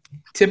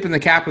tip in the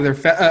cap of their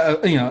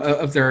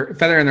of their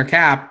feather in their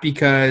cap,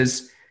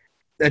 because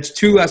that's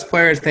 2 less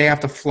players they have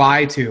to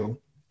fly to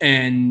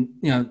and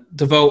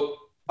devote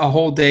a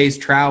whole day's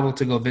travel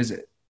to go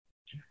visit.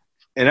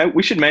 And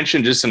we should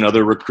mention just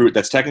another recruit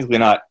that's technically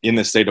not in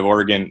the state of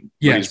Oregon.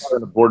 Yes. He's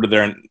on the border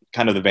there in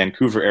kind of the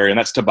Vancouver area, and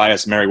that's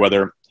Tobias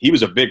Merriweather. He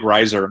was a big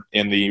riser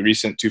in the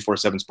recent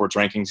 247 Sports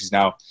rankings. He's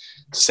now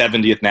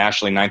 70th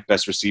nationally, 9th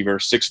best receiver,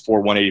 6'4",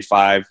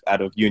 185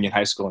 out of Union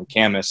High School in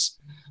Camas.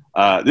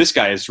 This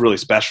guy is really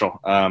special.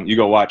 You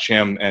go watch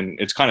him, and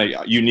it's kind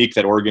of unique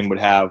that Oregon would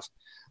have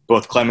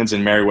both Clemens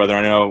and Merriweather.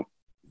 I know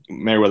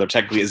Merriweather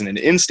technically isn't an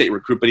in-state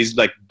recruit, but he's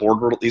like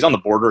he's on the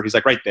border. He's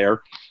like right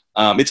there.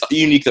 It's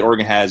unique that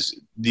Oregon has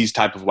these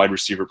type of wide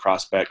receiver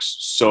prospects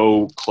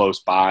so close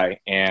by.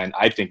 And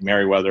I think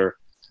Merriweather,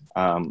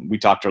 we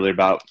talked earlier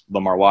about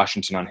Lamar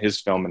Washington on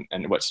his film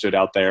and what stood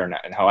out there and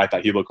how I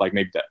thought he looked like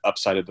maybe the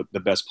upside of the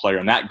best player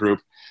in that group.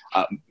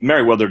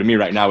 Merriweather to me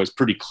right now is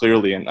pretty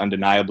clearly and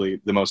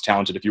undeniably the most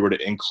talented if you were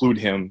to include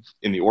him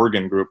in the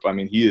Oregon group. I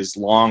mean, he is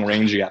long,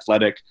 rangy,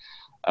 athletic.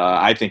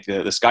 I think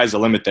the sky's the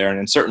limit there,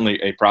 and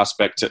certainly a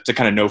prospect to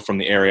kind of know from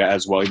the area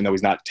as well, even though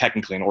he's not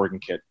technically an Oregon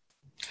kid.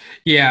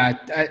 Yeah,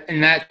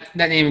 and that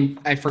name,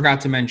 I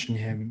forgot to mention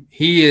him.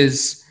 He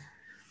is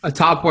a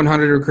top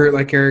 100 recruit,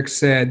 like Eric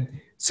said,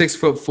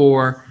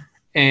 6'4",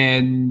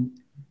 and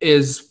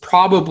is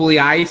probably,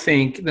 I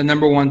think, the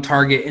number one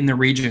target in the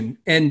region.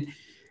 And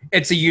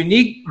it's a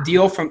unique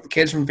deal from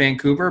kids from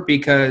Vancouver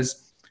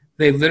because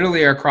they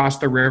literally are across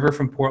the river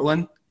from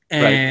Portland,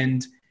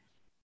 and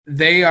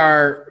they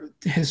are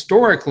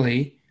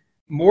historically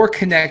more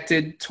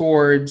connected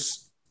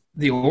towards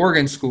the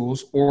Oregon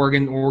schools,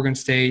 Oregon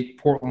State,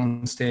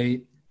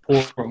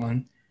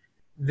 Portland,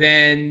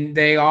 than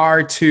they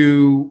are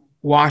to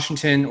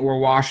Washington or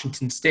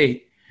Washington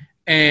State.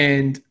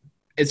 And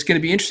it's going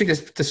to be interesting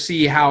to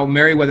see how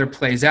Merriweather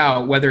plays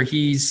out, whether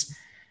he's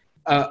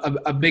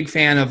a big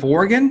fan of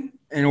Oregon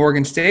and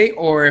Oregon State,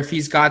 or if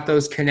he's got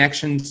those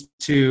connections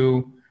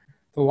to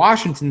the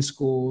Washington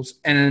schools.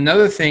 And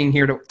another thing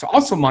here to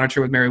also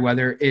monitor with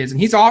Merriweather is,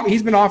 and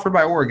he's been offered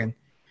by Oregon,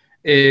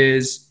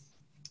 is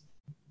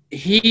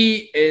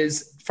he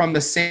is from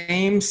the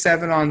same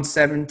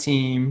 7-on-7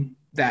 team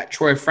that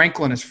Troy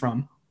Franklin is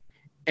from,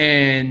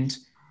 and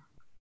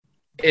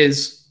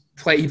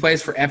he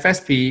plays for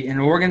FSP, and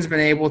Oregon's been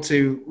able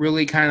to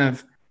really kind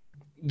of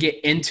get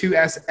into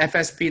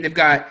FSP. They've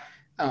got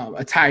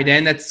a tight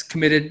end that's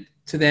committed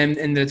to them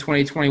in the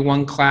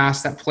 2021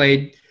 class that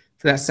played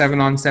for that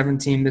 7-on-7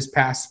 team this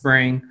past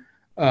spring.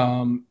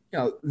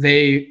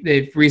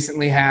 They've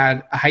recently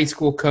had a high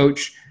school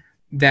coach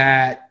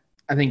that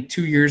I think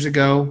 2 years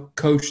ago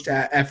coached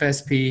at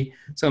FSP.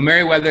 So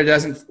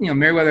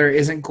Merriweather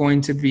isn't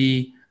going to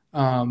be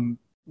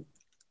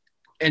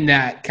in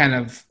that kind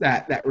of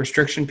that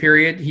restriction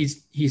period.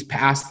 He's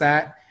past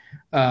that.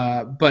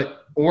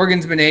 But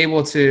Oregon's been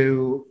able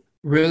to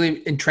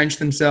really entrench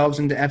themselves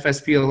into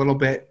FSP a little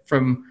bit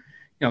from,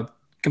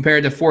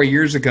 compared to 4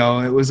 years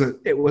ago.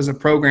 It was a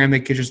program they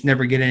could just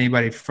never get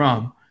anybody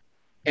from.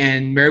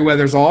 And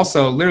Merriweather's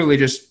also literally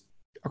just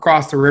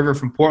across the river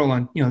from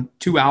Portland,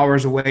 2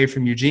 hours away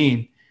from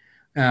Eugene,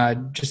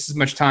 just as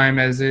much time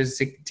as it is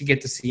to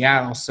get to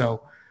Seattle.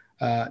 So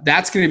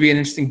that's going to be an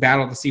interesting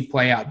battle to see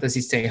play out. Does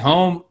he stay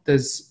home?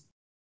 Does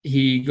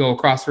he go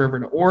across the river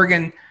to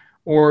Oregon?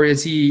 Or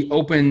is he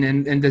open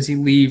and does he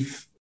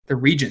leave the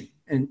region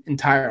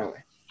entirely?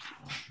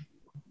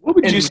 What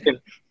would you say,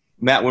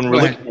 Matt, when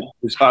we're looking at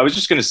this? I was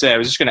just going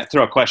to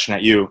throw a question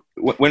at you.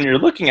 When you're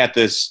looking at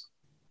this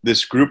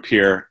group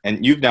here,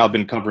 and you've now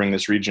been covering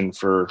this region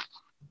for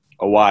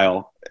a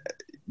while,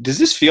 does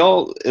this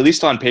feel, at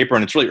least on paper,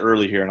 and it's really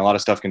early here and a lot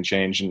of stuff can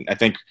change, and I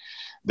think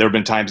there have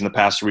been times in the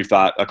past where we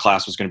thought a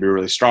class was going to be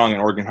really strong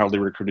and Oregon hardly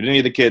recruited any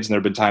of the kids, and there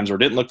have been times where it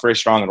didn't look very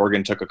strong and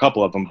Oregon took a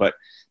couple of them. But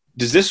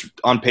does this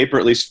on paper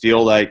at least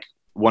feel like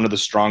one of the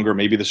stronger,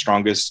 maybe the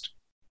strongest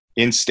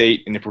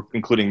in-state, and if we're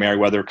including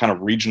Merriweather, kind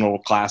of regional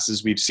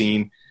classes we've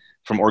seen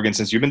from Oregon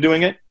since you've been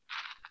doing it?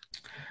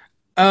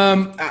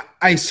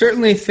 I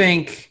certainly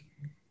think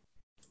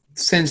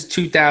since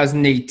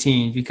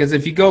 2018, because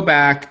if you go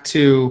back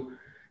to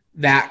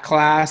that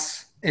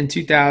class in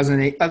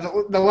 2008,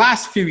 the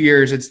last few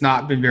years, it's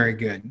not been very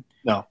good.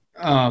 No.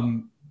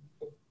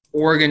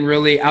 Oregon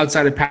really,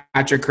 outside of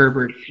Patrick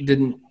Herbert,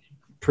 didn't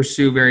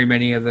pursue very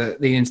many of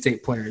the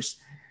in-state players.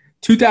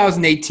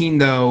 2018,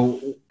 though,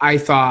 I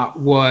thought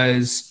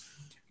was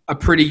a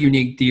pretty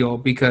unique deal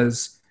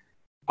because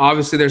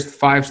obviously there's the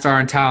 5-star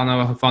in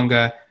Talanoa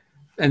Hufanga,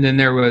 and then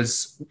there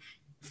was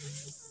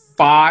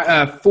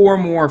four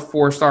more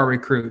 4-star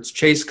recruits.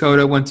 Chase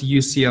Cota went to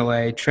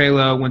UCLA.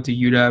 Trelo went to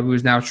UW, who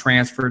is now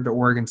transferred to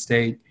Oregon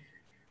State.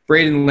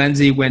 Braden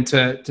Lenzy went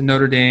to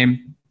Notre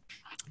Dame.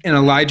 And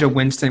Elijah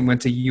Winston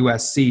went to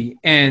USC.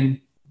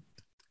 And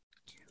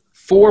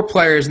 4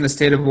 players in the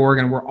state of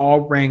Oregon were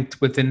all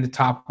ranked within the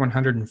top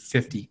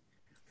 150.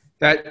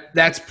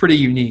 That's pretty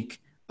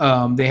unique.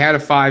 They had a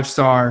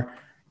 5-star.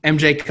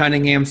 MJ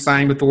Cunningham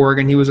signed with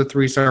Oregon. He was a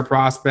 3-star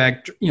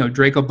prospect.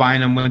 Draco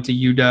Bynum went to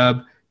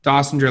UW.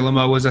 Dawson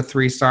Drillimo was a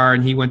 3-star,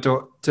 and he went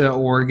to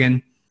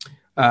Oregon.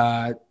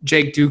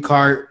 Jake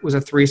Dukart was a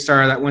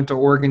 3-star that went to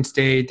Oregon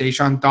State.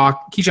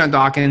 Keyshawn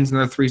Dawkins,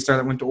 another 3-star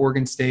that went to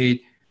Oregon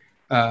State.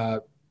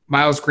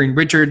 Miles Green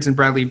Richards and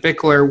Bradley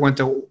Bickler went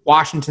to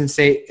Washington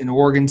State and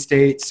Oregon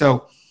State.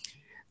 So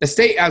the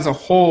state as a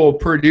whole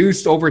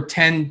produced over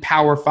 10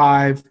 Power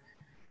 5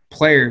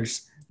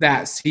 players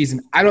that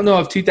season. I don't know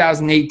if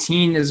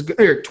 2018 or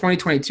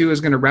 2022 is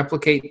going to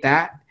replicate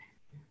that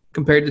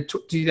compared to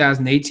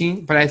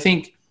 2018. But I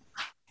think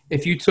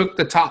if you took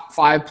the top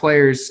 5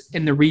 players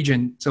in the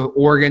region, so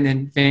Oregon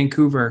and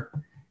Vancouver,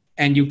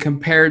 and you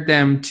compared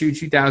them to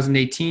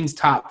 2018's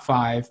top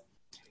 5,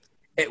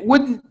 it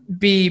wouldn't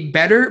be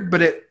better,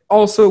 but it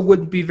also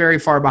wouldn't be very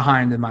far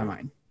behind in my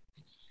mind.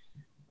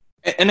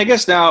 And I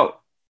guess now,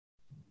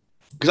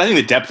 because I think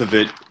the depth of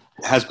it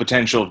has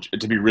potential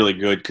to be really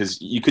good, because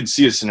you could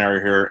see a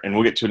scenario here, and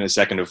we'll get to it in a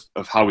second,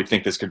 of how we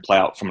think this could play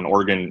out from an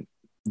Oregon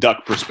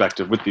Duck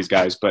perspective with these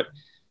guys. But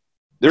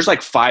there's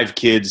like 5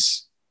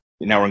 kids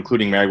now,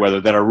 including Merriweather,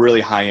 that are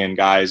really high-end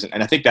guys,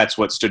 and I think that's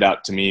what stood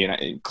out to me.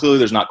 And clearly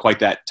there's not quite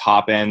that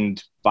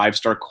top-end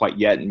 5-star quite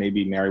yet, and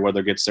maybe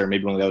Merriweather gets there,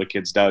 maybe one of the other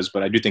kids does,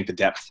 but I do think the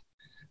depth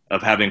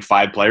of having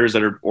 5 players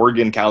that are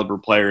Oregon caliber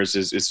players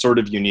is sort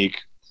of unique,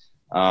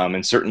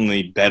 and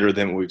certainly better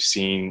than what we've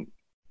seen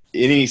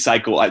any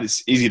cycle,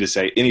 it's easy to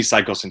say, any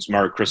cycle since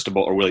Mario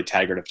Cristobal or Willie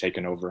Taggart have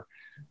taken over,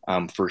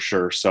 for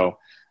sure. So,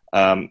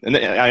 and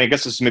I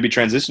guess this maybe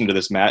transition to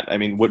this, Matt. I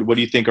mean, what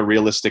do you think a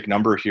realistic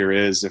number here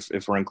is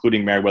if we're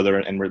including Merriweather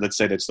and let's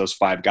say that's those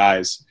 5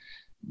 guys?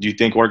 Do you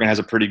think Oregon has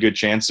a pretty good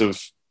chance of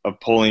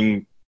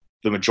pulling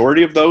the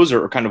majority of those,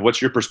 or kind of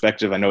what's your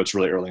perspective? I know it's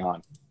really early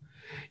on.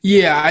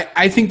 Yeah,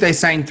 I think they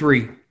signed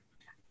 3.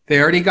 They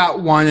already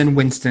got 1 in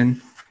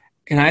Winston.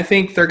 And I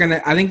think they're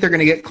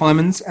gonna get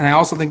Clemens, and I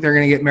also think they're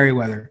gonna get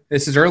Merriweather.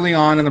 This is early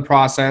on in the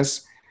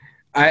process.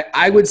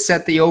 I would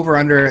set the over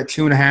under at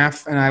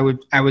 2.5, and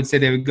I would say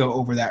they would go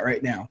over that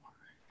right now.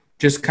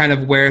 Just kind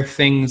of where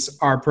things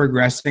are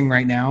progressing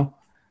right now.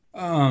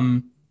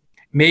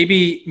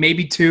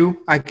 Maybe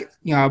 2.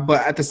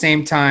 But at the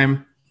same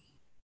time,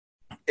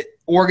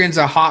 Oregon's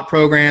a hot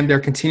program. They're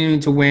continuing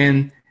to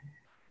win.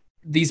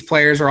 These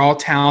players are all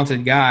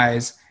talented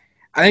guys.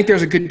 I think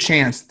there's a good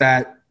chance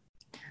that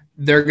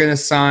they're going to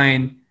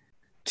sign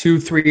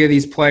 2-3 of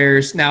these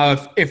players.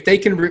 Now, if they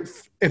can,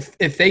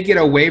 if they get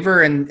a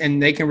waiver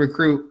and they can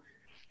recruit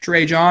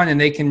Trajan and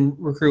they can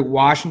recruit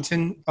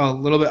Washington a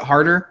little bit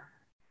harder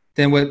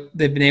than what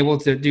they've been able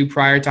to do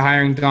prior to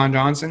hiring Don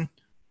Johnson,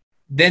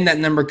 then that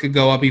number could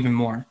go up even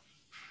more.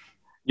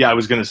 Yeah, I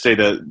was going to say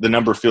the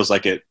number feels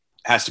like it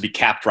has to be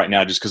capped right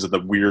now just because of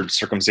the weird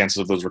circumstances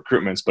of those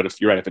recruitments. But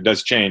if you're right, if it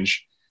does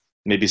change,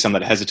 maybe some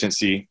of that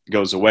hesitancy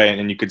goes away,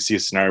 and you could see a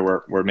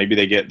scenario where maybe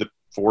they get the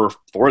four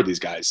of these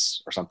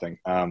guys or something.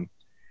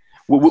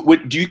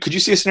 Could you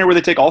see a scenario where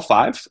they take all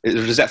 5? Or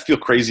does that feel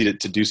crazy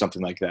to do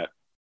something like that?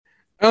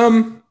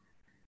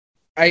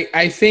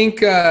 I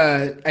think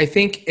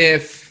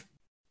if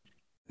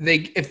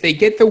they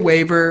get the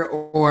waiver,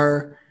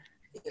 or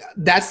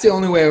that's the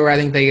only way where I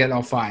think they get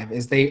all 5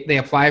 is they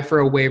apply for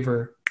a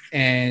waiver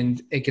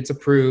and it gets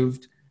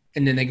approved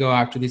and then they go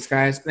after these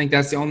guys. I think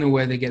that's the only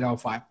way they get all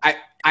 5.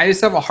 I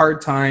just have a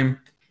hard time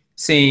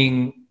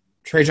seeing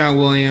Trajan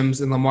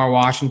Williams and Lamar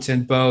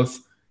Washington both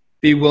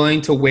be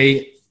willing to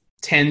wait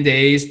 10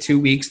 days, 2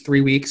 weeks,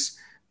 3 weeks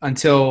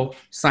until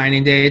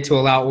signing day to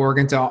allow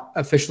Oregon to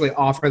officially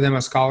offer them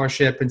a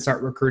scholarship and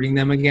start recruiting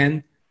them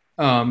again,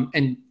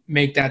 and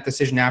make that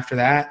decision after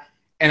that.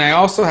 And I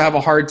also have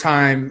a hard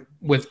time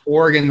with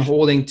Oregon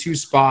holding 2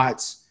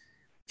 spots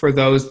for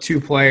those 2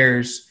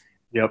 players.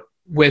 Yep.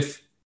 With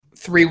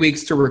 3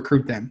 weeks to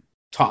recruit them,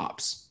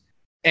 tops.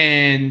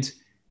 And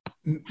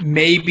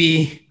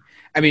maybe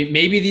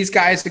these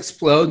guys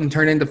explode and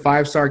turn into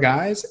 5-star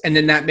guys, and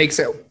then that makes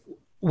it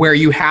where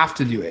you have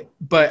to do it.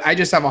 But I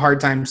just have a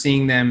hard time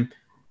seeing them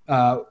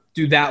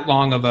do that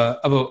long of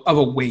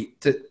a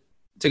wait to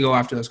go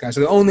after those guys.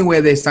 So the only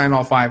way they sign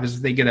all 5 is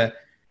if they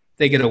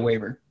get a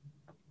waiver.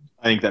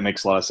 I think that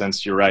makes a lot of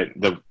sense. You're right.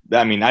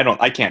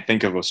 I can't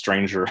think of a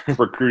stranger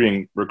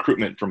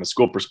recruitment from a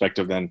school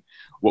perspective than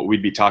what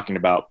we'd be talking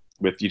about.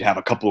 With you'd have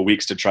a couple of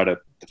weeks to try to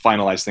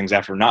finalize things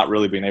after not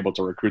really being able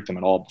to recruit them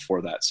at all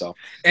before that. So,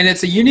 and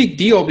it's a unique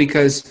deal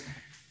because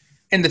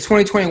in the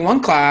 2021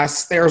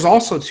 class, there's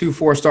also 2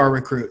 4-star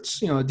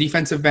recruits. A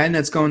defensive end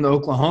that's going to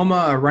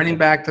Oklahoma, a running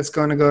back that's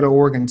going to go to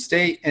Oregon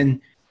State,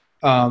 and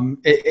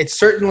it's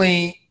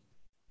certainly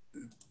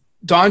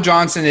Don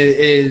Johnson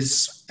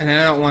is. And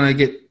I don't want to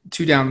get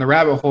too down the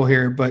rabbit hole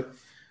here, but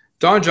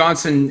Don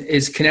Johnson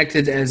is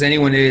connected as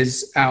anyone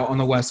is out on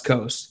the West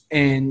Coast,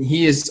 and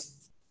he has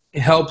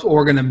helped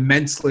Oregon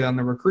immensely on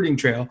the recruiting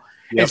trail.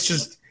 Yep. It's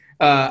just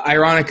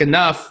ironic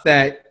enough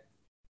that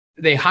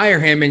they hire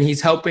him and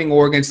he's helping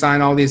Oregon sign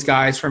all these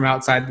guys from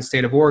outside the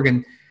state of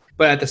Oregon.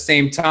 But at the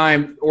same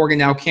time, Oregon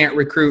now can't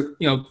recruit,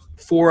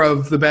 4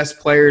 of the best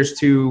players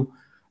to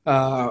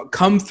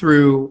come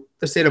through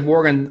the state of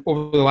Oregon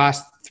over the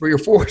last 3 or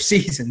 4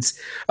 seasons.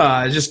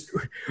 Just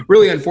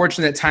really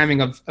unfortunate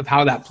timing of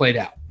how that played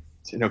out.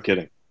 No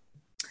kidding.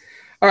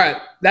 All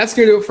right, that's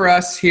going to do it for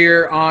us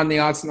here on the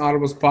Odds and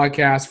Audibles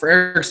podcast. For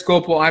Eric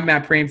Skopil, I'm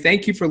Matt Prehm.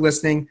 Thank you for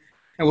listening,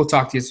 and we'll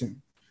talk to you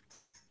soon.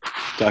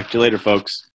 Talk to you later, folks.